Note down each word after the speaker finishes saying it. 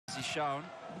he's shown,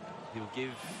 he'll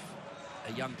give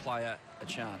a young player a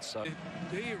chance. So,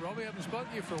 do you, Robbie? I haven't spoken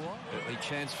to you for a while. Early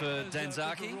chance for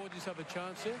Danzaki. Just have a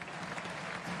chance here.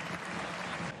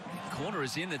 Corner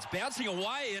is in. It's bouncing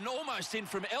away and almost in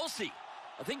from Elsie.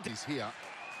 I think he's here.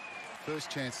 First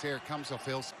chance there. It comes off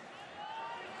Elsie.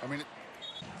 I mean,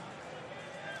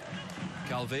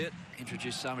 Calvert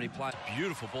introduced so many players.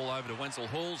 Beautiful ball over to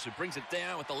Wenzel-Halls, who brings it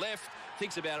down with the left,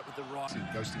 thinks about it with the right.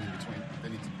 Ghosting in between.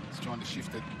 Then he's trying to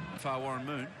shift it. Far Warren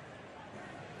Moon.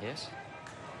 Yes.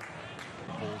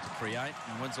 Ball to create.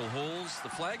 And Wenzel-Halls. The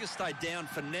flag has stayed down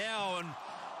for now. And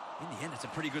in the end, it's a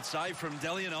pretty good save from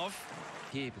Delianov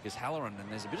here because Halloran.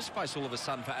 And there's a bit of space all of a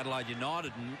sudden for Adelaide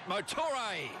United. And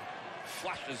Motore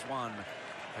flashes one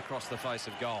across the face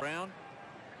of goal. Brown.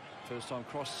 First time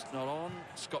cross not on.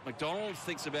 Scott McDonald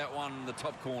thinks about one in the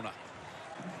top corner.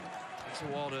 Takes a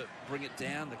while to bring it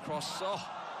down. The cross. Oh,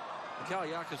 Mikhail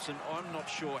Jakobsen, I'm not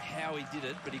sure how he did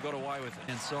it, but he got away with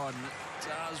it. Inside, and it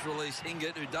does release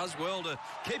Hingett, who does well to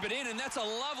keep it in, and that's a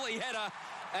lovely header.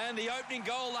 And the opening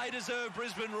goal they deserve,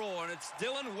 Brisbane Roar, and it's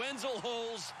Dylan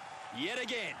Wenzel-Halls yet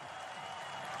again.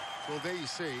 Well, there you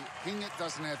see, Hingett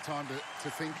doesn't have time to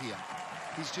think here.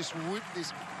 He's just whipped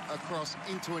this across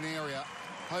into an area,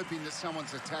 hoping that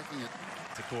someone's attacking it.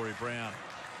 To Corey Brown.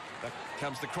 Back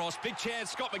comes the cross. Big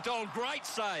chance. Scott McDonald. Great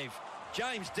save.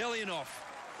 James Delianov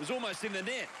was almost in the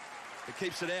net, but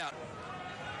keeps it out.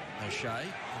 O'Shea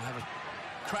will have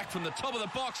a crack from the top of the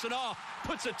box and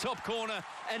puts it top corner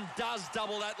and does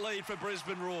double that lead for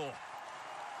Brisbane Roar.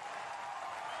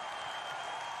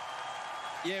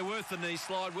 Yeah, worth the knee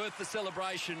slide, worth the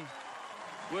celebration,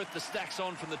 worth the stacks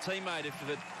on from the teammate if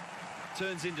it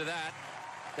turns into that.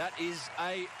 That is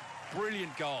a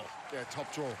brilliant goal. Yeah,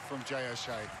 top draw from Jay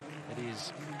O'Shea. It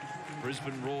is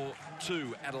Brisbane Roar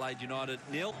 2, Adelaide United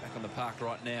 0. Back on the park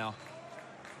right now.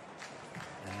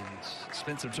 And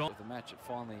spent some time with the match. It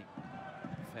finally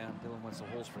found Dylan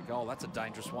Wenzel-Halls for a goal. That's a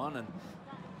dangerous one and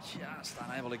just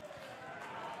unable to. It's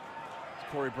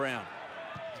Corey Brown.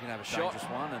 He's going to have a shot. Dangerous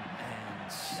one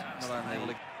and not only able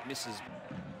to misses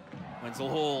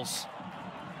Wenzel-Halls.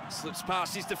 Slips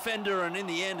past his defender, and in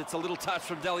the end, it's a little touch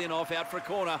from Delianov out for a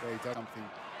corner. Yeah, he does something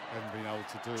haven't been able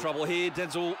to do. Trouble here,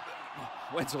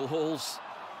 Wenzel-Halls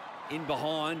in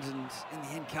behind, and in the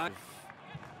end, came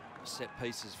set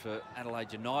pieces for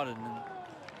Adelaide United, and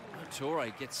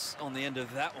Toure gets on the end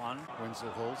of that one.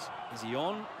 Wenzel-Halls. Is he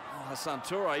on? Hassan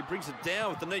Toure brings it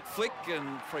down with the neat flick,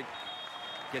 and Freak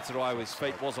gets it away with his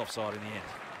feet. Was offside in the end.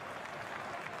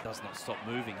 Does not stop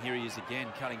moving. Here he is again,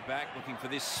 cutting back, looking for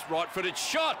this right-footed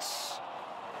shot,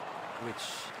 which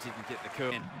didn't get the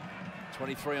curl.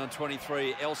 23 on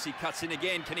 23. Elsie cuts in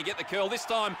again. Can he get the curl this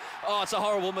time? Oh, it's a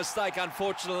horrible mistake,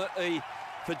 unfortunately,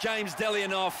 for James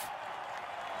Delianov.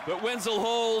 But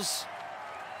Wenzel-Halls,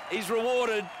 he's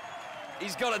rewarded.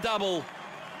 He's got a double.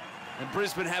 And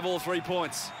Brisbane have all 3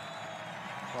 points.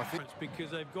 I think it's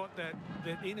because they've got that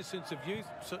innocence of youth.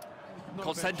 So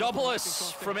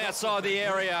Konstandopoulos from outside the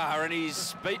area, and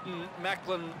he's beaten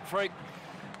Macklin Freak,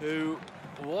 who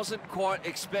wasn't quite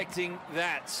expecting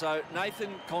that. So Nathan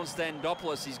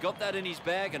Konstandopoulos, he's got that in his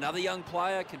bag. Another young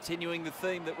player, continuing the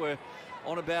theme that we're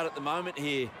on about at the moment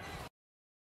here.